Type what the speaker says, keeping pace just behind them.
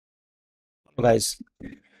Guys,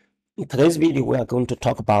 in today's video, we are going to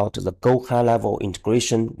talk about the GoHighLevel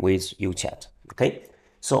integration with UChat. Okay,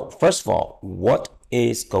 so first of all, what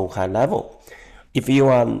is GoHighLevel? If you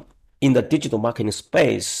are in the digital marketing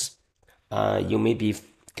space, you may be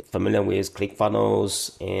familiar with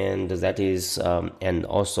ClickFunnels, and that is and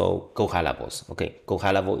also GoHighLevels. Okay,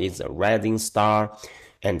 GoHighLevel is a rising star,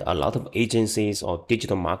 and a lot of agencies or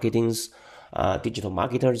digital marketers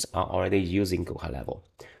are already using GoHighLevel.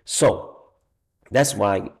 So that's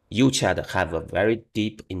why UChat have a very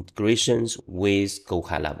deep integrations with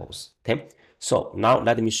GoHighLevels. Okay, so now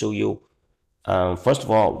let me show you first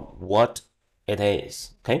of all what it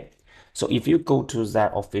is. Okay, so if you go to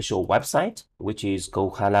that official website, which is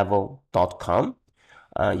GoHighLevel.com,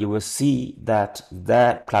 you will see that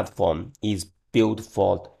that platform is built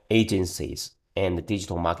for agencies and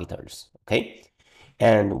digital marketers. Okay,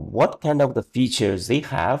 and what kind of the features they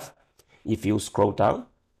have? If you scroll down,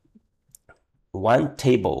 one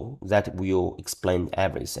table that will explain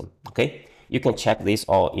everything. Okay, you can check this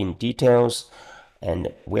all in details, and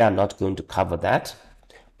we are not going to cover that,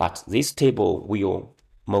 but this table will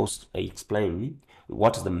most explain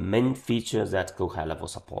what are the main features that GoHighLevel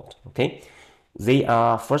support. Okay, they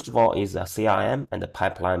are, first of all, is a CRM and the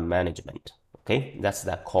pipeline management. Okay, that's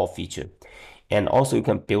the core feature, and also you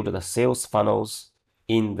can build the sales funnels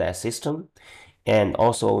in their system, and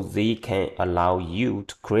also they can allow you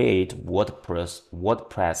to create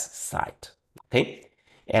WordPress site. Okay,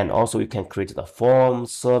 and also you can create the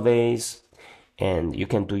forms, surveys, and you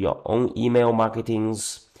can do your own email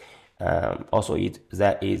marketings. Also,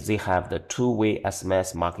 they have the two-way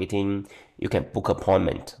SMS marketing. You can book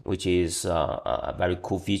appointment, which is a very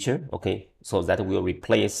cool feature. Okay, so that will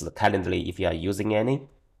replace the Calendly if you are using any.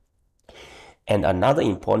 And another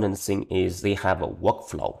important thing is they have a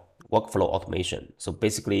workflow automation. So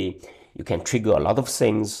basically, you can trigger a lot of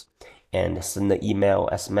things and send the email,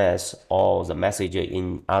 SMS, or the message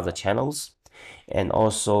in other channels. And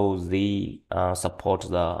also they support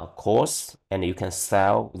the course, and you can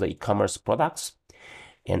sell the e-commerce products.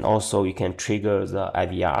 And also you can trigger the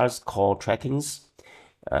IVRs, call trackings,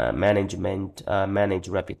 manage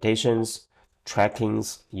reputations,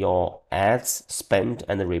 trackings, your ads, spend,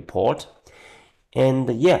 and report. And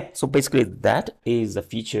yeah, so basically that is the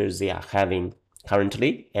features they are having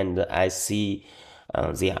currently, and I see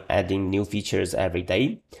they are adding new features every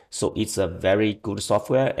day. So it's a very good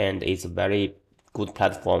software, and it's a very good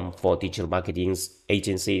platform for digital marketing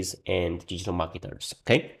agencies and digital marketers.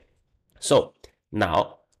 Okay, so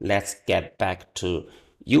now let's get back to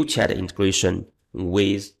UChat integration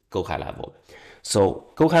with GoHighLevel.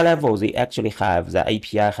 So GoHighLevel, they actually have the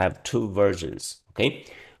API have two versions. Okay,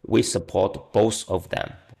 we support both of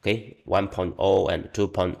them. Okay, 1.0 and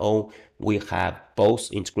 2.0, we have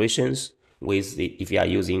both integrations with the, if you are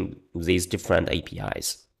using these different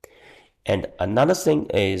APIs. And another thing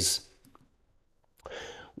is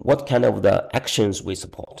what kind of the actions we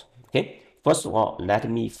support. Okay, first of all, let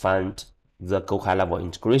me find the GoHighLevel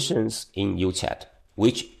integrations in UChat,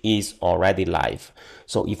 which is already live.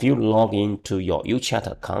 So if you log into your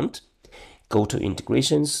UChat account, go to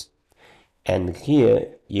integrations, and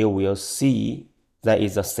here you will see there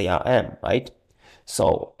is a CRM, right?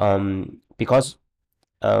 So because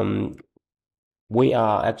we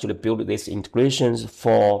are actually building these integrations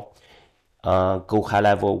for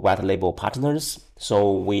GoHighLevel white label partners.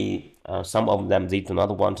 So we some of them, they do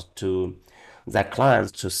not want to their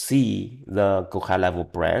clients to see the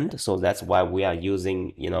GoHighLevel brand. So that's why we are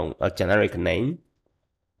using a generic name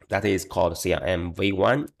that is called CRM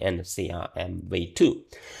V1 and CRM V2.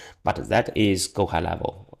 But that is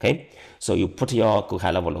GoHighLevel. Okay, so you put your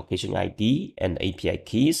GoHighLevel location ID and API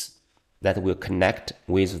keys that will connect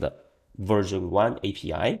with the version 1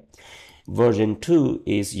 API. Version 2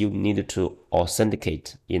 is you need to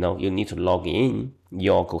authenticate. You need to log in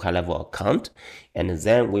your GoHighLevel account, and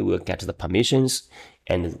then we will get the permissions.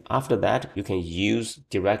 And after that, you can use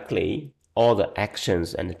directly all the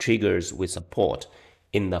actions and triggers we support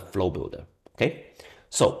in the flow builder. Okay,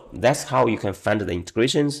 so that's how you can find the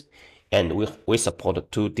integrations, and we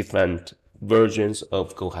support two different versions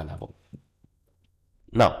of GoHighLevel.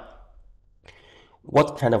 Now,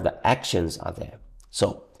 what kind of the actions are there?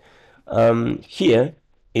 So here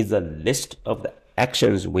is a list of the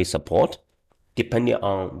actions we support depending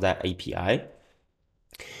on the API.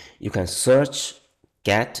 You can search,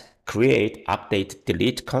 get, create, update,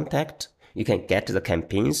 delete contact. You can get the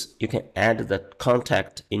campaigns. You can add the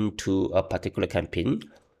contact into a particular campaign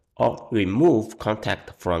or remove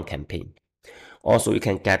contact from campaign. Also, you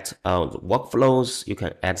can get workflows. You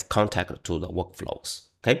can add contact to the workflows.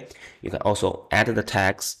 Okay. You can also add the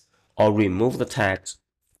tags or remove the tags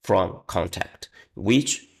from contact,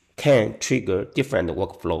 which can trigger different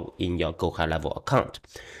workflow in your GoHighLevel account.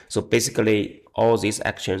 So basically, all these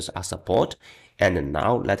actions are support. And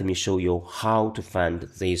now let me show you how to find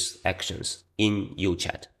these actions in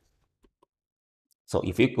UChat. So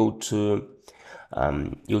if you go to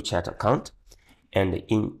UChat account, and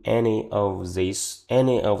in any of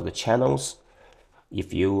the channels,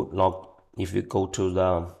 if you go to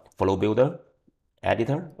the flow builder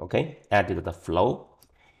editor, okay, edit the flow,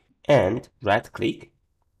 and right click,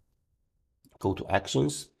 go to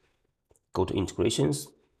actions, go to integrations,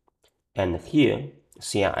 and here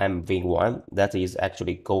CRM V1, that is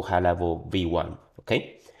actually GoHighLevel V1,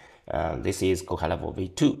 okay. This is GoHighLevel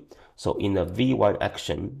V2. So in the V1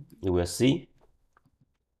 action, you will see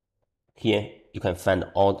here you can find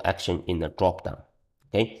all action in the drop down,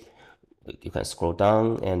 okay. You can scroll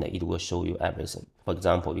down and it will show you everything. For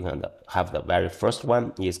example, you can have the very first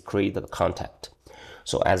one is create the contact.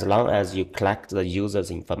 So as long as you collect the user's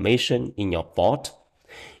information in your bot,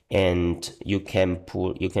 and you can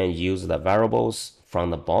use the variables from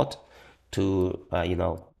the bot to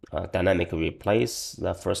dynamically replace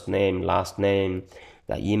the first name, last name,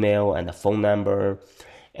 the email, and the phone number,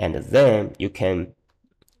 and then you can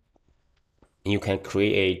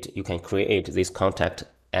create this contact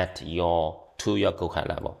at your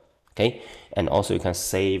GoHighLevel, okay. And also you can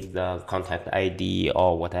save the contact ID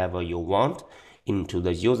or whatever you want into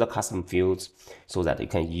the user custom fields so that you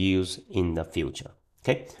can use in the future,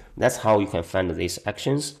 okay. That's how you can find these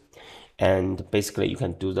actions. And basically you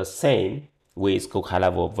can do the same with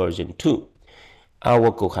GoHighLevel version 2.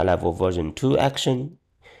 Our GoHighLevel version 2 action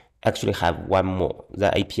actually have one more.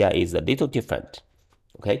 The API is a little different,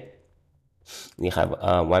 okay. We have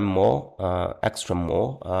one more, extra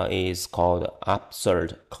more, is called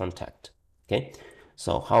absurd contact, okay.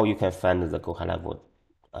 So how you can find the GoHighLevel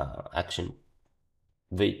action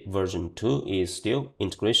version 2 is still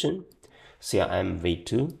integration, CRM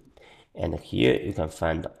V2, and here you can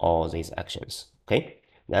find all these actions, okay.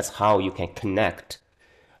 That's how you can connect,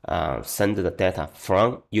 send the data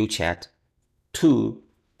from UChat to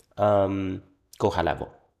GoHighLevel,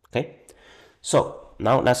 okay. So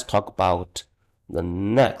now let's talk about the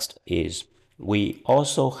next is we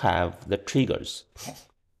also have the triggers.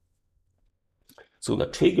 So the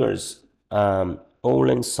triggers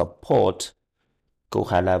only support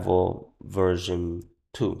GoHighLevel version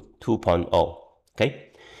 2.0, okay.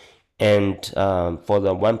 And for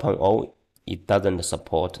the 1.0, it doesn't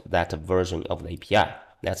support that version of the API.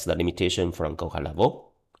 That's the limitation from GoHighLevel.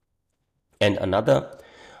 And another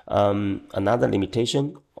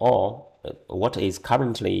limitation, or what is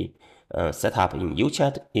currently set up in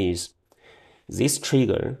UChat, is this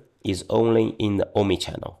trigger is only in the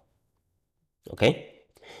Omni-Channel, okay.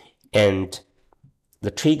 And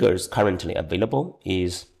the triggers currently available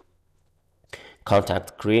is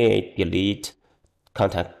contact create, delete,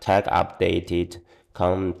 contact tag updated,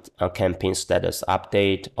 campaign status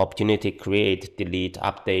update, opportunity create, delete,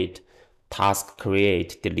 update, task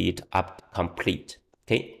create, delete, complete,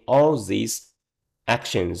 okay. All these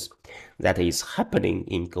actions that is happening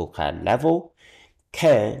in GoHighLevel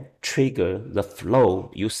can trigger the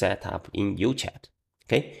flow you set up in UChat,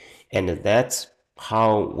 okay. And that's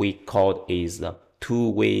how we call it is the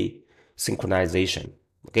two-way synchronization,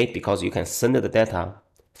 okay, because you can send the data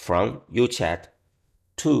from UChat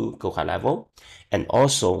to GoHighLevel, and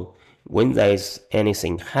also when there's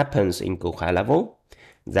anything happens in GoHighLevel,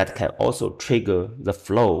 that can also trigger the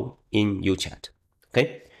flow in UChat,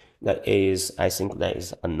 okay. That is, I think that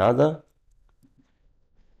is another.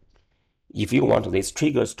 If you want these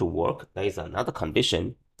triggers to work, there is another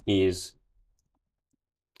condition, is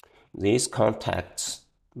these contacts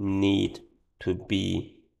need to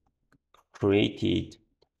be created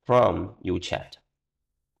from UChat,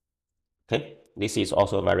 okay. This is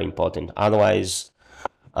also very important. Otherwise,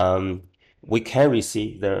 we can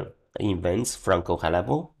receive the events from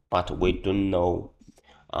GoHighLevel, but we don't know,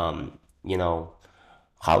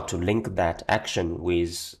 how to link that action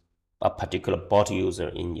with a particular bot user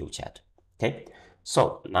in UChat, okay.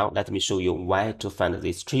 So now let me show you where to find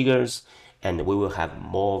these triggers, and we will have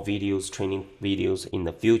more videos, training videos in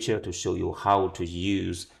the future to show you how to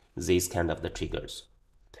use these kind of the triggers.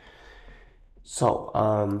 So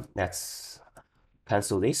let's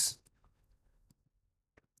cancel this.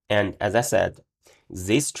 And as I said,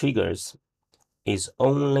 these triggers is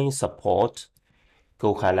only support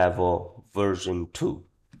GoHighLevel version 2.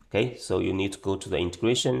 Okay, so you need to go to the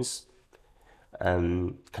integrations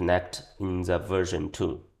and connect in the version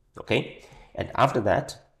 2. Okay, and after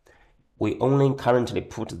that, we only currently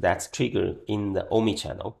put that trigger in the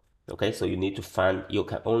Omni-Channel. Okay, so you need to find, you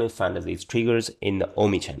can only find these triggers in the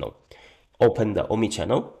Omni-Channel. Open the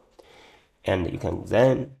Omni-Channel, and you can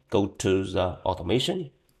then go to the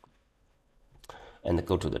automation and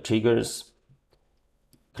go to the triggers.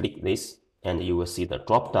 Click this, and you will see the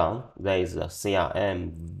drop down. There is a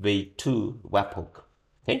CRM V2 webhook.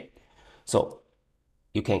 Okay, so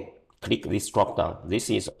you can click this drop down. This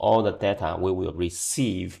is all the data we will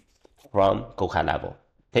receive from GoHighLevel.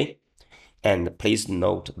 Okay, and please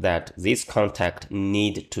note that this contact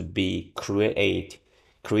need to be created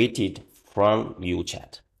from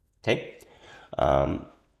UChat. Okay,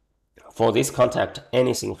 for this contact,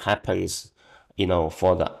 anything happens,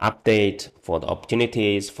 for the update, for the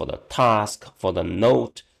opportunities, for the task, for the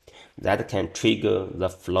note, that can trigger the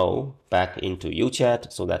flow back into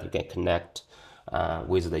UChat so that you can connect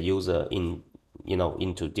with the user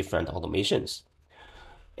into different automations.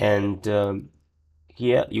 And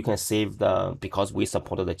here you can save because we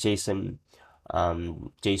supported the JSON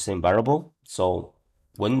variable. So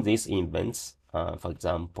when these events, for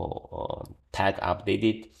example, tag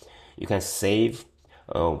updated, you can save.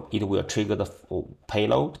 It will trigger the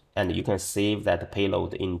payload, and you can save that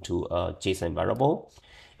payload into a JSON variable.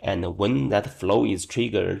 And when that flow is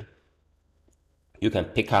triggered, you can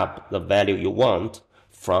pick up the value you want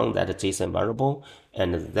from that JSON variable,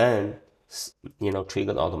 and then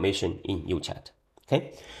trigger the automation in UChat.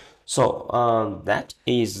 Okay, so that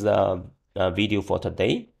is the video for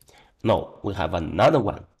today. No, we have another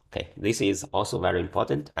one. Okay, this is also very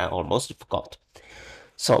important. I almost forgot.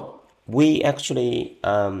 So we actually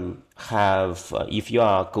have, if you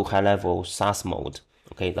are GoHighLevel SaaS mode,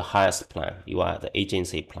 okay, the highest plan, you are the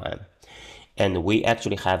agency plan, and we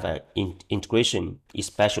actually have an integration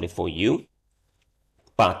especially for you,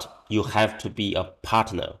 but you have to be a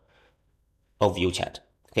partner of UChat.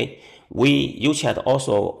 Okay, UChat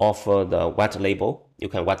also offer the white label. You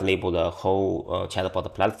can white label the whole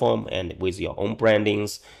chatbot platform, and with your own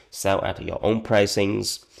brandings, sell at your own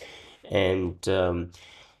pricings. And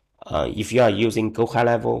if you are using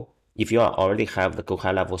GoHighLevel, if you already have the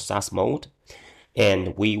GoHighLevel SaaS mode,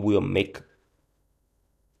 and we will make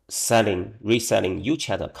reselling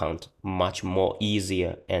UChat account much more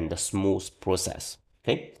easier and smooth process.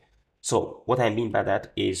 Okay, so what I mean by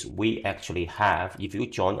that is we actually have, if you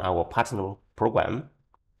join our partner program,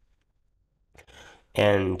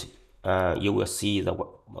 and you will see the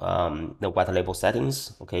white label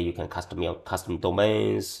settings. Okay, you can custom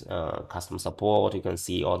domains, custom support. You can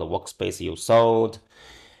see all the workspace you sold,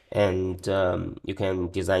 and you can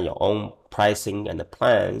design your own pricing and the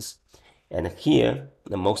plans. And here,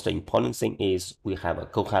 the most important thing is we have a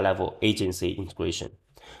GoHighLevel agency integration.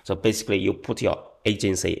 So basically, you put your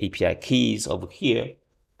agency API keys over here,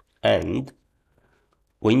 and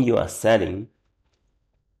when you are selling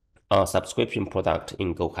a subscription product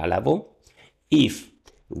in GoHighLevel, if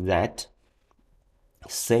that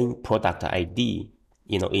same product ID,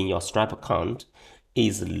 in your Stripe account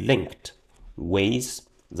is linked with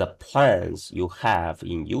the plans you have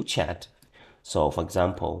in UChat. So for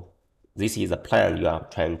example, this is a plan you are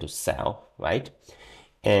trying to sell, right?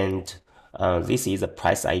 And this is a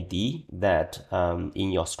price ID that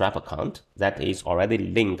in your Stripe account that is already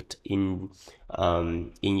linked in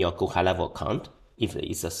your GoHighLevel account. If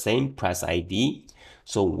it's the same price ID,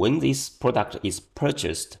 so when this product is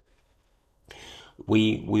purchased,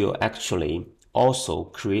 we will actually also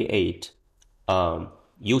create a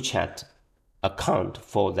UChat account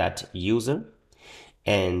for that user,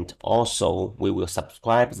 and also we will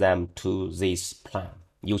subscribe them to this plan,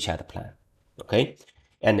 UChat plan. Okay,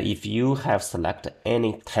 and if you have selected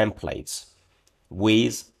any templates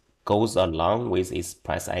goes along with its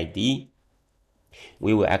price ID,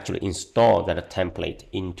 we will actually install that template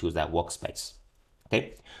into that workspace.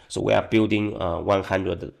 Okay, so we are building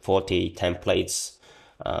 140 templates,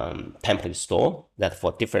 template store that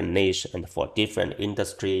for different niche and for different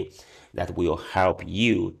industry that will help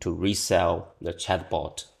you to resell the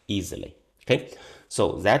chatbot easily. Okay,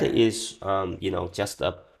 so that is just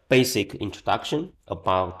a basic introduction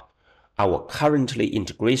about our currently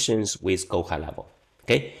integrations with GoHighLevel.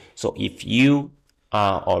 Okay, so if you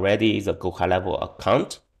are already the GoHighLevel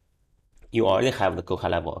account, you already have the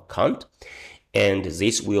GoHighLevel account, and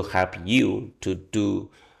this will help you to do,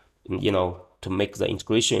 to make the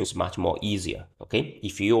integrations much more easier. Okay,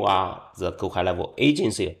 if you are the GoHighLevel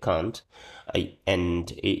agency account,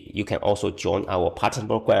 and you can also join our partner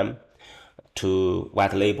program to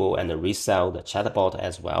white label and resell the chatbot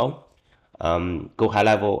as well.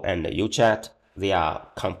 GoHighLevel and UChat, they are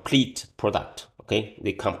complete product. Okay,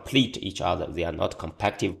 they complete each other. They are not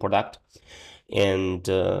competitive product, and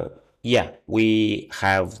yeah, we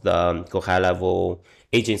have the GoHighLevel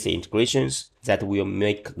agency integrations that will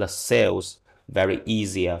make the sales very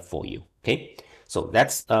easier for you. Okay, so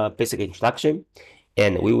that's a basic introduction,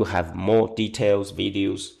 and we will have more details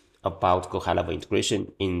videos about GoHighLevel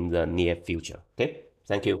integration in the near future. Okay,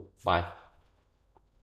 thank you. Bye.